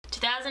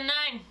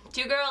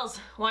Two girls,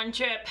 one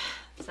trip.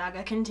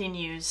 Saga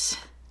continues.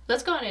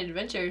 Let's go on an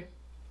adventure.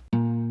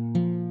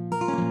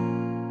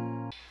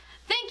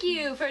 Thank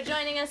you for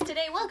joining us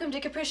today. Welcome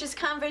to Capricious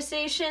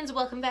Conversations.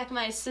 Welcome back,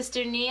 my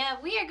sister Nia.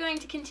 We are going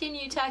to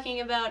continue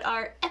talking about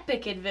our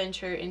epic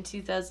adventure in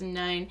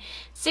 2009.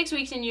 6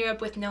 weeks in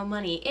Europe with no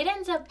money. It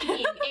ends up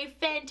being a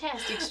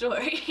fantastic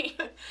story.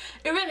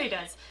 It really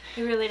does.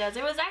 It really does.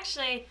 It was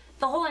actually,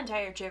 the whole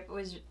entire trip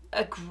was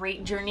a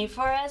great journey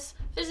for us,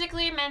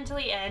 physically,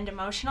 mentally, and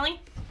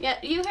emotionally. Yeah,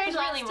 you heard It was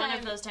last really time one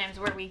of those times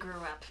where we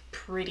grew up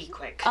pretty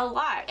quick. a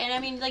lot. And I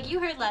mean, like,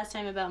 you heard last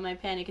time about my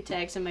panic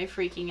attacks and my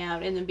freaking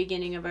out in the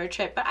beginning of our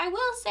trip. But I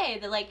will say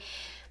that, like,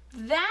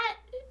 that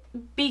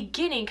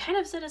beginning kind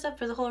of set us up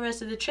for the whole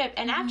rest of the trip.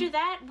 And after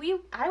that,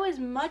 I was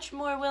much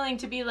more willing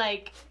to be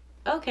like,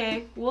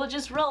 okay, we'll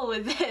just roll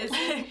with this.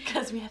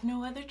 Because we have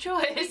no other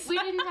choice. We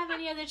didn't have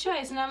any other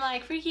choice. And I'm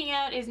like, freaking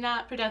out is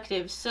not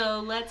productive.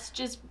 So let's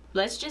just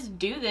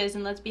do this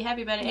and let's be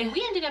happy about it. And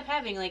we ended up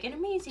having like an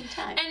amazing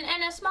time.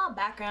 And a small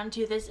background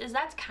to this is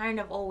that's kind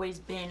of always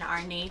been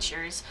our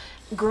natures.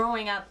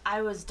 Growing up,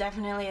 I was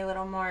definitely a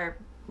little more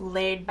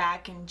laid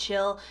back and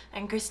chill,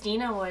 and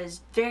Christina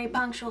was very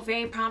punctual,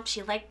 very prompt.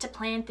 She liked to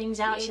plan things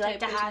out. She liked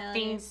to have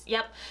things,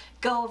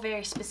 go a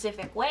very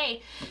specific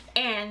way.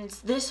 And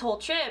this whole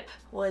trip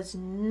was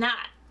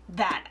not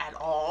that at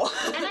all.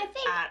 And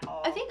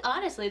I think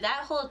honestly,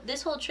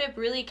 this whole trip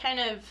really kind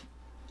of,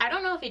 I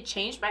don't know if it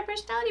changed my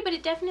personality, but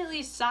it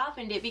definitely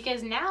softened it,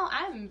 because now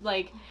I'm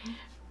like,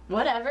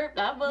 whatever,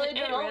 I'm willing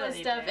to roll with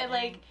stuff. And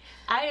like,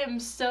 I am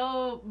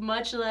so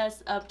much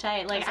less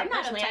uptight. Like, I'm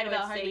not uptight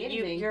about hardly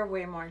anything. You're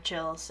way more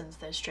chill since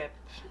this trip.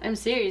 I'm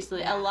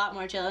seriously a lot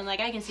more chill, and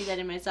like, I can see that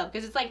in myself,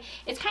 because it's like,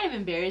 it's kind of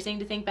embarrassing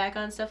to think back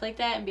on stuff like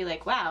that and be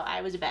like, wow,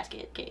 I was a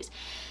basket case.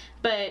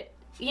 But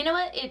you know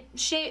what? It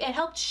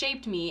helped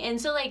shape me. And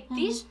so like,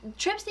 these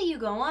trips that you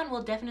go on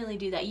will definitely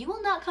do that. You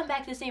will not come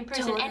back the same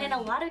person. Totally. And in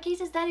a lot of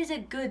cases, that is a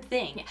good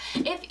thing.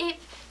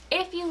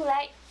 If you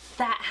let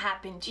that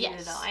happen to you,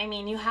 though, I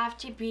mean, you have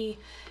to be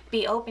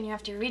open. You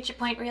have to reach a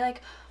point where you're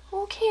like,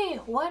 okay,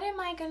 what am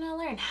I gonna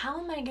learn? How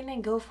am I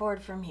gonna go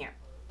forward from here?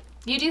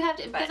 You do have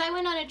to, because I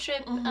went on a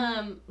trip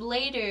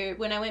later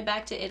when I went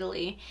back to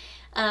Italy,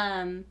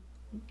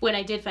 when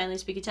I did finally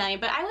speak Italian.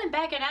 But I went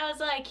back and I was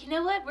like, you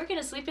know what, we're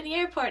gonna sleep in the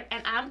airport,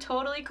 and I'm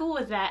totally cool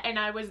with that. And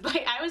I was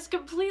like, I was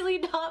completely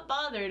not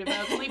bothered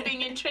about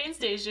sleeping in train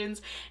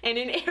stations and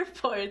in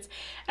airports.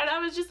 And I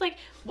was just like,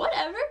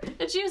 whatever.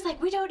 And she was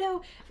like, we don't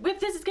know if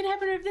this is gonna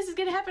happen or if this is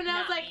gonna happen. And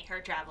I was like, her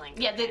traveling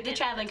companion. Yeah, the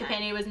traveling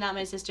companion was not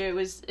my sister. It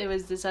was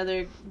this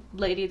other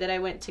lady that I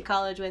went to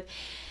college with.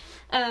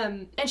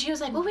 And she was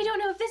like, well, we don't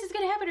know if this is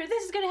going to happen or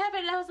this is going to happen.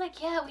 And I was like,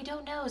 yeah, we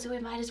don't know, so we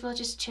might as well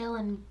just chill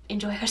and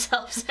enjoy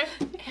ourselves.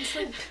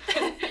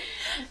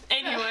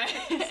 Anyway,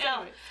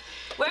 so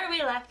where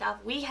we left off,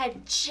 we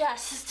had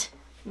just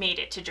made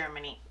it to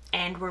Germany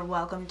and were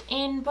welcomed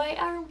in by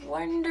our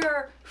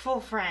wonderful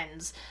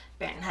friends,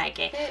 Bernd and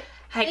Heike.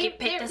 Heike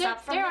picked us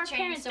up from the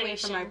train station. They're our parents away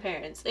from our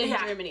parents in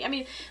Germany. I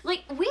mean,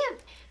 like,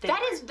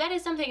 that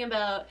is something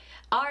about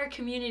our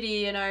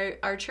community and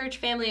our church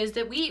family, is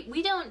that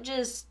we don't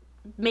just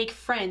make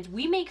friends,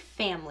 we make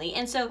family.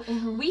 And so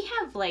we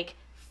have like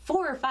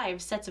 4 or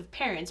 5 sets of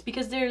parents,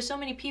 because there are so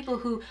many people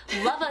who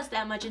love us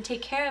that much and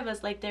take care of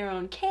us like their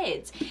own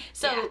kids.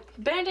 So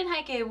Bernd and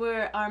Heike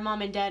were our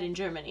mom and dad in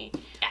Germany.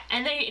 Yeah,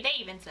 and they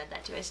even said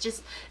that to us.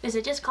 They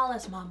said, just call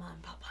us Mama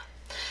and Papa.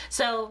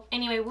 So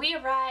anyway, we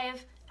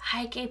arrive,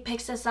 Heike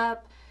picks us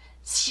up.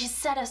 She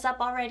set us up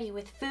already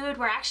with food.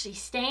 We're actually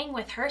staying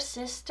with her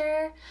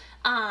sister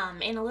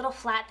in a little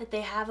flat that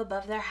they have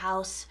above their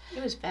house.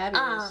 It was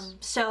fabulous.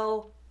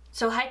 So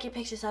Heike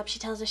picks us up. She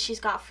tells us she's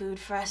got food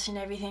for us and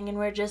everything, and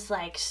we're just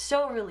like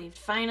so relieved.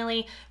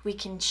 Finally, we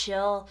can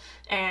chill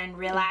and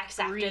relax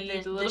after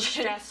the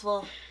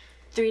stressful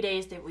 3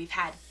 days that we've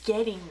had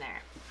getting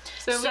there.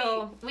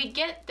 So we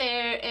get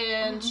there,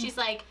 and she's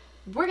like,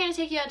 we're gonna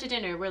take you out to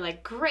dinner. We're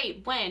like,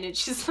 great, when? And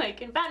she's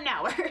like, in about an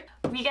hour.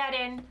 We got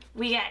in,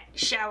 we got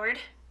showered,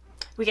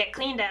 we got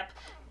cleaned up,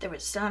 there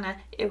was sauna,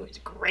 it was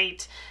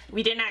great.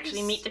 We didn't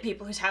actually meet the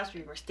people whose house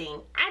we were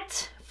staying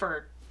at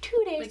for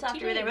 2 days after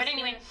we were there. But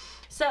anyway,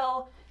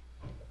 so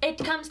it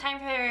comes time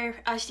for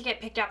us to get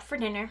picked up for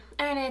dinner,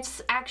 and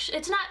it's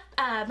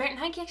not Bernd and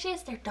Heike, actually,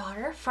 it's their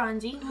daughter,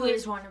 Franzi, who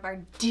is one of our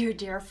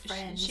dear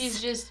friends.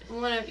 She's just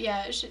one of,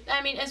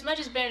 I mean, as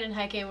much as Bernd and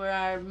Heike were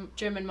our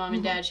German mom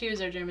and dad, she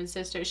was our German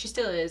sister. She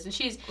still is, and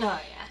she's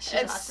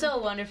awesome. So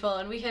wonderful,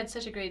 and we had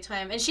such a great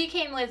time. And she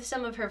came with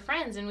some of her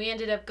friends, and we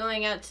ended up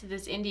going out to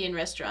this Indian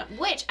restaurant,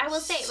 which I will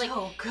say,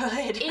 like,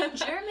 good. In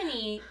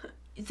Germany,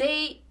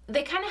 they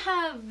kind of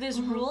have this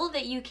rule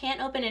that you can't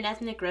open an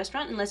ethnic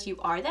restaurant unless you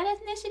are that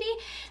ethnicity.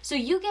 So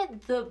you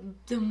get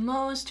the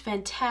most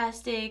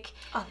fantastic,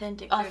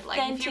 authentic food.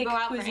 Like, if you go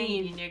out cuisine, for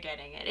Indian, you're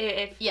getting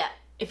it.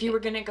 If you were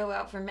gonna go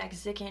out for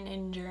Mexican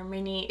in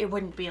Germany, it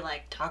wouldn't be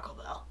like Taco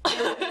Bell.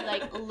 It would be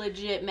like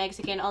legit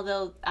Mexican,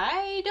 although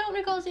I don't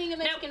recall seeing a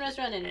Mexican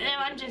restaurant in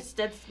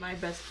that's my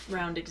best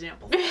round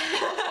example.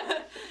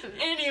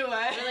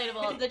 Anyway.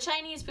 Relatable. The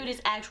Chinese food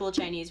is actual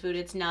Chinese food.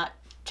 It's not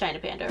China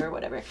Panda or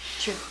whatever.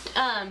 True.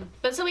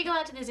 But so we go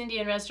out to this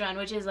Indian restaurant,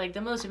 which is like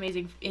the most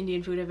amazing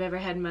Indian food I've ever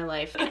had in my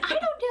life. And I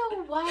don't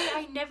know why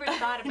I never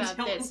thought about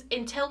this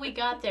until we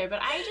got there, but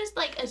I just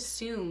like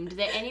assumed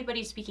that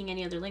anybody speaking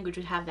any other language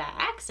would have that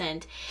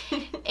accent,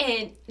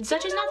 and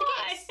such is not the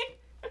case.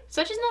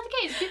 Such is not the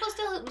case.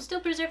 People still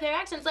preserve their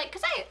accents, like,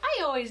 because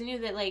I always knew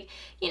that, like,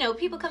 you know,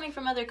 people coming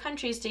from other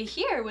countries to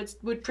here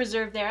would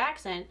preserve their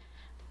accent.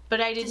 But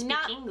I did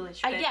not speak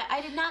English.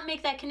 I did not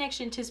make that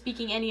connection to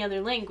speaking any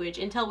other language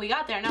until we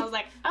got there, and I was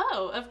like,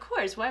 oh, of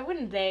course, why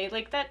wouldn't they?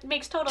 Like, that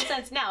makes total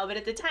sense now, but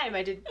at the time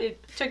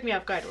it took me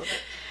off guard a little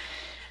bit.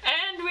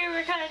 And we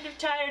were kind of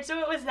tired, so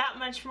it was that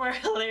much more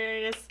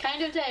hilarious.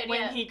 Kind of tired,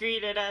 when he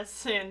greeted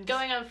us and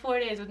going on 4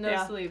 days with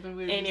no sleep, and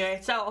we were anyway.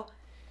 So,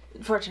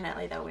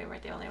 fortunately, though, we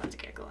weren't the only ones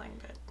giggling,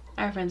 but.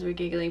 Our friends were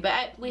giggling,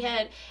 but we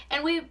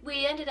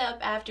ended up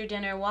after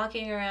dinner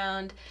walking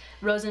around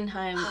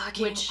Rosenheim,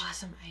 which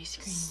awesome ice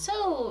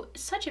cream.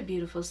 Such a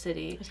beautiful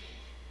city,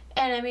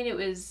 and I mean it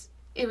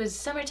was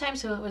summertime,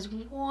 so it was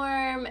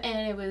warm,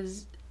 and it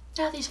was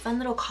these fun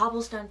little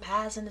cobblestone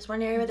paths in this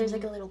one area where there's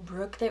like a little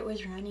brook that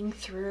was running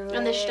through.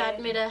 And the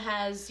Stadtmitte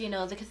has, you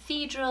know, the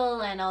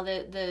cathedral and all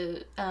the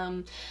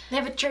they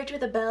have a church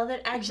with a bell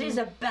that actually is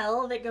a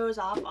bell that goes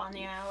off on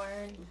the hour.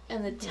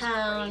 And the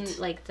town,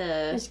 like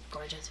the it's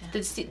gorgeous.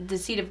 Yeah. The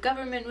seat of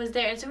government was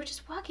there, and so we're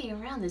just walking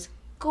around this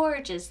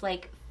gorgeous,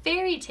 like,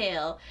 fairy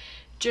tale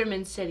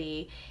German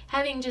city,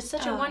 having just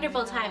such a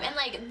wonderful time. And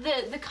like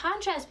the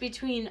contrast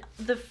between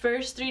the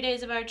first 3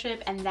 days of our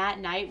trip and that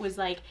night was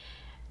like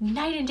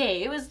night and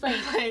day. It was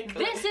like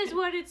this is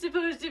what it's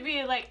supposed to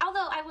be like.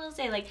 Although I will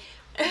say, like,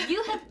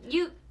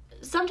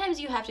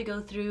 sometimes you have to go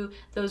through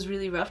those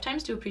really rough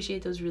times to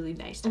appreciate those really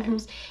nice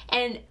times.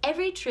 And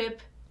every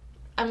trip,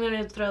 I'm going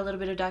to throw a little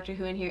bit of Doctor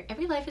Who in here.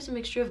 Every life is a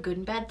mixture of good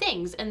and bad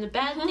things, and the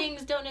bad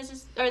things don't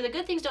the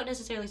good things don't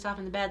necessarily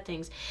soften the bad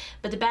things,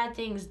 but the bad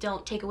things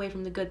don't take away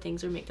from the good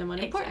things or make them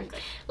unimportant.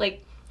 Exactly.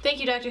 Like, thank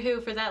you, Doctor Who,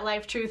 for that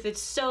life truth.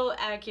 It's so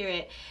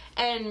accurate.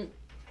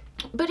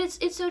 But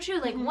it's so true.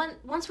 Like,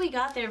 once we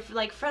got there,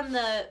 like, from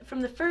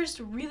the first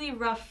really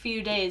rough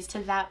few days to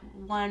that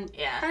one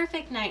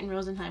perfect night in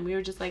Rosenheim, we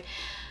were just like,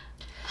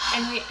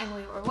 and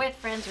we were with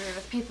friends. We were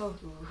with people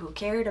who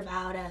cared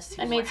about us.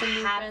 Who made some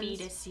new happy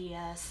friends. to see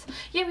us.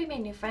 Yeah, we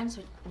made new friends.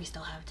 We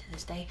still have to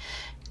this day.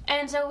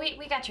 And so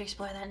we got to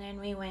explore that, and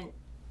we went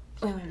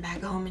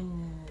back home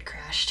and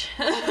crashed.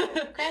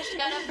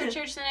 Got up for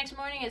church the next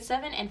morning at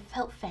 7 and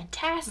felt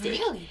fantastic.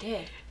 Really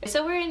did.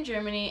 So we're in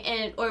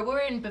Germany, or we're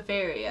in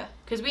Bavaria,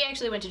 because we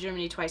actually went to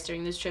Germany twice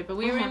during this trip, but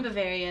we were in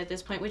Bavaria at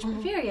this point, which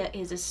Bavaria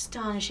is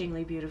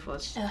astonishingly beautiful.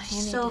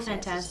 It's so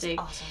fantastic.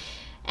 It's awesome.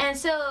 And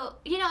so,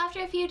 you know, after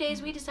a few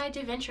days, we decided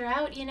to venture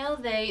out. You know,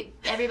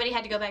 everybody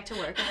had to go back to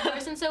work, of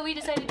course, and so we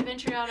decided to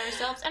venture out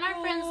ourselves. And our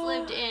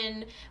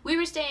friends we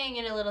were staying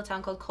in a little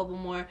town called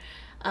Kolbermoor,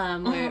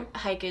 where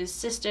Heike's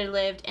sister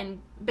lived,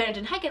 and Bernd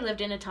and Heike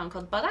lived in a town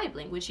called Bad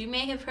Aibling, which you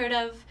may have heard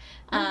of.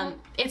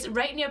 It's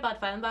right near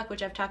Bad Weilenbach,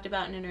 which I've talked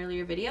about in an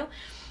earlier video.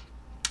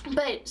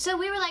 But, so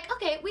we were like,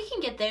 okay, we can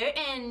get there,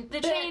 and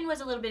the train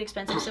was a little bit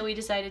expensive, so we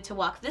decided to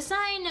walk. The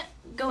sign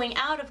going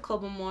out of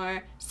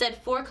Kolbermoor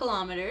said 4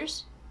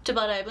 kilometers to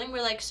Bad Aibling.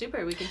 We're like,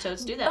 super, we can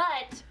totes do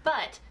that.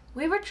 But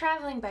we were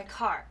traveling by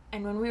car,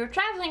 and when we were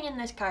traveling in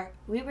this car,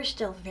 we were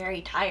still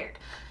very tired.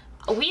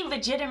 We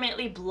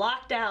legitimately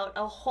blocked out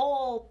a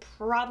whole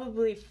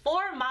probably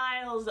 4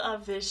 miles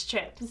of this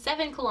trip.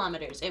 7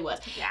 kilometers it was.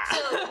 Yeah.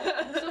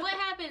 So what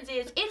happens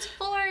is it's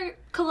 4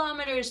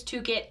 kilometers to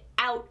get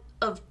out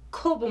of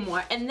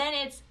Kolbermoor, and then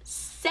it's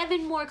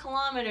 7 more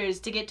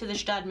kilometers to get to the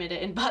Stadtmitte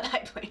in Bad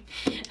Aibling.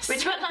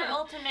 Which was our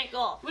ultimate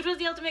goal. Which was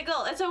the ultimate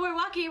goal. And so we're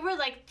walking, and we're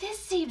like, this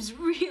seems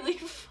really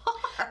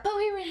far. But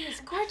we were in this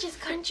gorgeous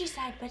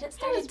countryside, but it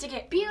started to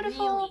get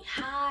beautiful, really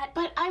hot.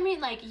 But I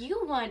mean, like,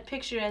 you want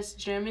picturesque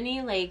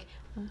Germany, like,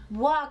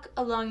 walk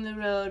along the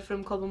road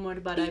from Kolbermoor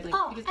to Bad Aibling.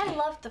 Oh, I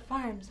loved the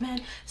farms,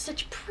 man.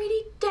 Such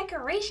pretty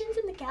decorations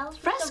in the gals.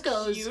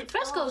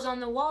 Frescoes on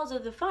the walls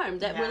of the farm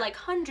that were like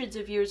hundreds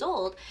of years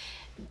old.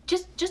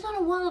 Just on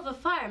a wall of a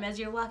farm as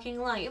you're walking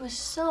along. It was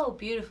so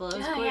beautiful. It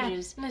was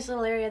gorgeous. In this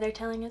little area, they're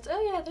telling us,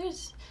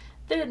 there's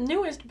the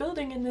newest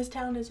building in this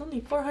town is only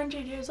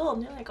 400 years old.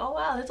 And they're like, oh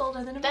wow, that's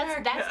older than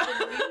America. That's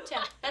the new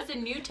town. That's the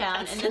new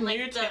town. And then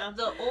like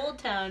the old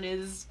town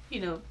is,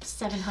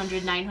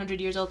 700, 900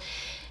 years old.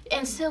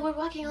 And so we're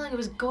walking along. It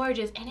was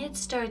gorgeous, and it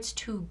starts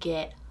to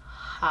get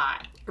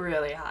hot.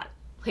 Really hot.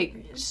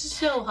 Like,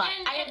 so hot.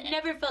 I have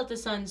never felt the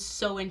sun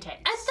so intense.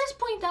 At this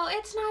point, though,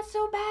 it's not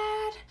so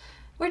bad.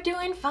 We're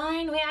doing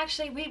fine. We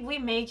actually, we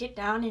make it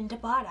down into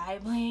Bad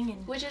Aibling,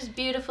 and which is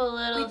beautiful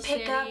little we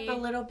pick up a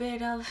little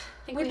bit of,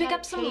 we pick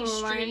up some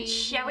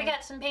lunch. Yeah, we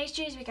got some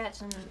pastries. We got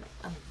some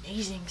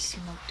amazing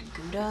smoked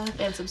Gouda.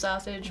 And some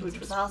sausage, which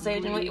was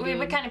sausage. Really and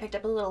we kind of picked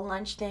up a little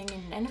lunch thing,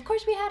 and of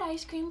course we had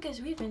ice cream because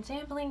we've been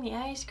sampling the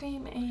ice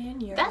cream in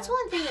Europe. That's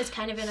one thing that's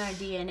kind of in our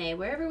DNA.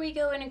 Wherever we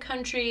go in a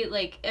country,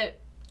 like,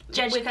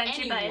 Judge with the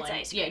country by anyone. its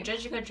ice cream. Yeah,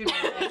 judge the country by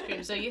its ice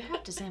cream. So you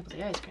have to sample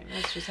the ice cream.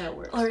 That's just how it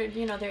works. Or,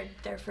 you know,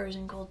 their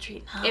frozen cold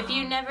treat. If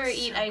you never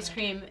eat so ice good.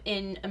 cream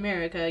in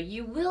America,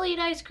 you will eat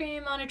ice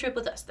cream on a trip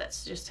with us.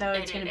 That's just how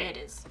it's going to be. It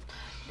is.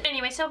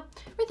 Anyway, so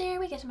we're there,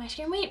 we get some ice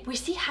cream. We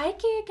see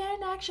Heike again,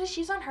 actually.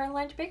 She's on her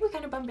lunch break. We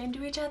kind of bump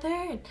into each other.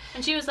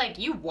 And she was like,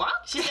 you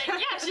walked? She's like,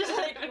 yeah. She's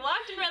like, we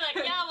walked and we're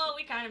like, yeah, well,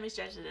 we kind of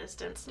misjudged the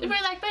distance. And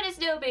we're like, but it's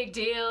no big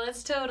deal.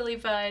 It's totally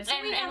fine. So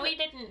And we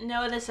didn't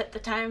know this at the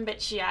time,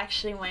 but she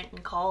actually went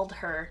and called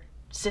her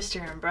sister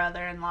and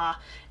brother-in-law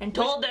and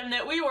told them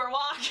that we were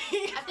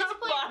walking. At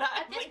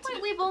this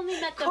point, we've only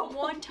met them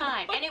one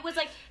time, and it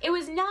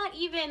was not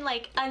even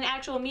like an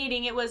actual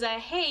meeting. It was a,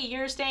 hey,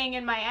 you're staying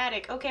in my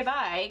attic, okay,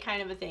 bye,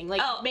 kind of a thing.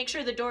 Like, make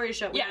sure the door is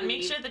shut. Yeah,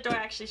 make sure the door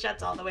actually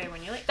shuts all the way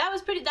when you leave. That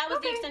was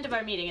the extent of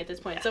our meeting at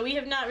this point. Yeah. So we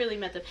have not really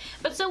met them.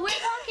 But so we're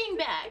walking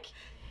back,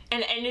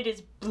 and it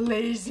is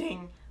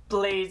blazing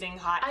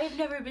hot. I have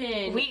never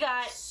been. We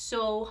got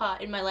so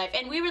hot in my life,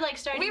 and we were like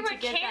starting. We were to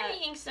get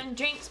carrying some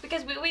drinks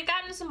because we've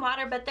gotten some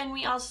water, but then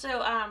we also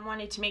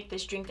wanted to make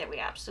this drink that we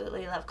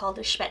absolutely love called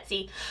a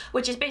Spätzle,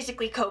 which is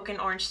basically Coke and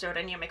orange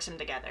soda, and you mix them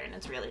together, and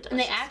it's really delicious. And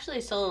they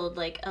actually sold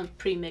like a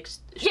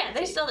pre-mixed. Yeah,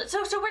 they sold it.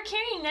 So we're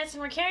carrying this,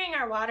 and we're carrying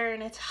our water,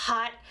 and it's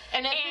hot.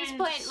 And at this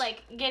point,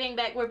 like getting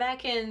back, we're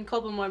back in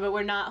Colbamore, but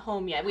we're not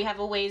home yet. We have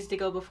a ways to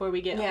go before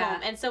we get home,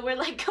 and so we're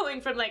like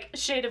going from like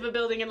shade of a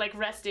building and like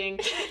resting,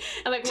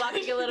 and like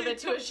walking a little bit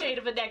to a shade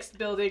of a next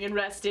building and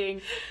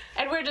resting,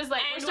 and we're just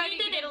like we're starting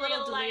to get a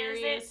little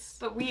delirious.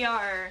 But we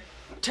are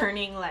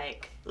turning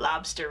like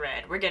lobster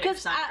red. We're getting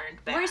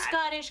sunburned bad. We're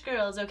Scottish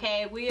girls,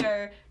 okay? We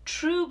are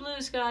true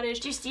blue Scottish.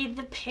 Do you see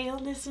the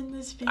paleness in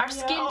this video?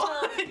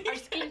 Our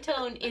skin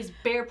tone is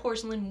bare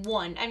porcelain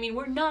 1. I mean,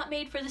 we're not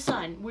made for the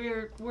sun.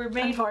 We're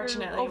made for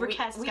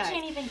overcast we skies.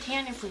 can't even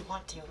tan if we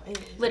want to.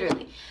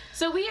 Literally.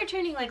 So we are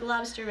turning like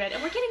lobster red,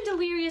 and we're getting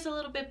delirious a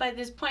little bit by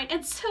this point.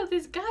 And so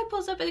this guy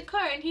pulls up in the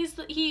car, and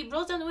he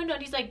rolls down the window,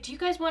 and he's like, "Do you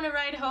guys want to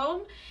ride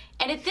home?"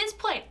 And at this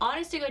point,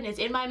 honest to goodness,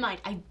 in my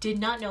mind, I did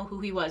not know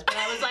who he was, but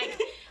I was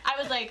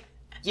like,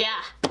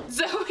 yeah.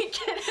 So we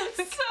get in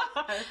the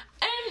car.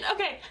 And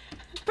okay,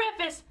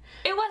 preface.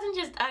 It wasn't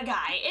just a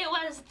guy. It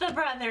was the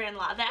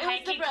brother-in-law that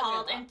Heike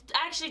called and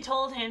actually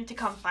told him to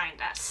come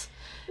find us.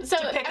 So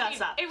to pick us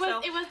up. It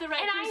was the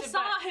right and person. I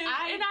saw him,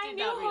 and I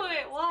knew who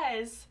it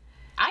was.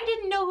 I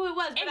didn't know who it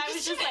was, but I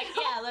was just like,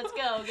 yeah, let's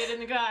go, get in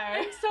the car.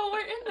 And so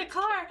we're in the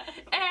car,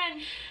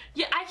 and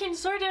yeah, I can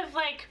sort of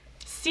like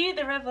see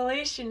the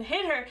revelation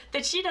hit her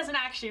that she doesn't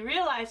actually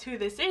realize who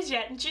this is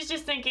yet, and she's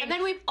just thinking, and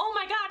then oh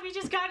my god, we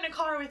just got in a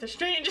car with a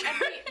stranger.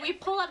 And we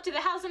pull up to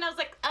the house, and I was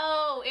like,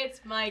 oh,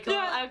 it's Michael.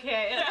 Yeah.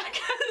 Okay. Yeah.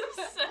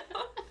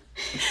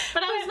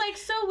 But I was like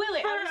so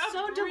willing. I was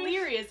so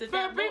delirious at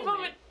that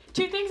moment.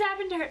 Two things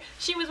happened to her.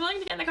 She was willing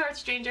to get in the car with a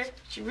stranger.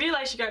 She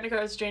realized she got in the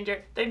car with a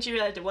stranger. Then she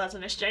realized it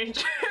wasn't a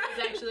stranger. It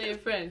was actually a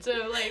friend.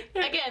 So, like,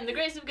 again, the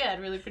grace of God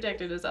really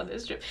protected us on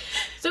this trip.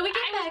 So we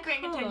get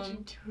back home.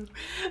 Attention to,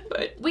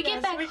 but we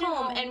get back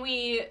home, and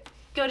we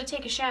go to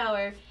take a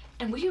shower,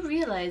 and we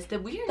realize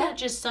that we are not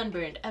just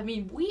sunburned. I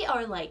mean, we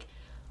are like,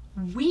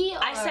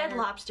 I said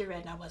lobster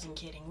red, and I wasn't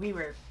kidding.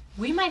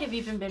 We might have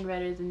even been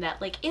redder than that.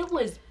 Like, it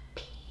was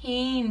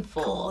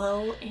painful.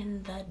 Glow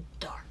in the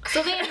dark.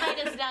 So they invite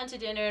us down to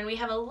dinner, and we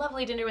have a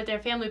lovely dinner with their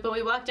family, but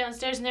we walk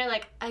downstairs, and they're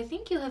like, I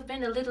think you have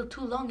been a little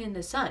too long in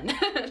the sun.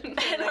 And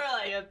we're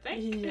like,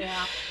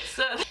 yeah.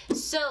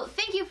 So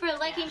thank you for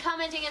liking,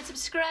 commenting, and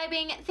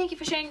subscribing. Thank you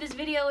for sharing this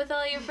video with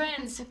all your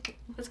friends.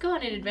 Let's go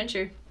on an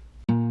adventure.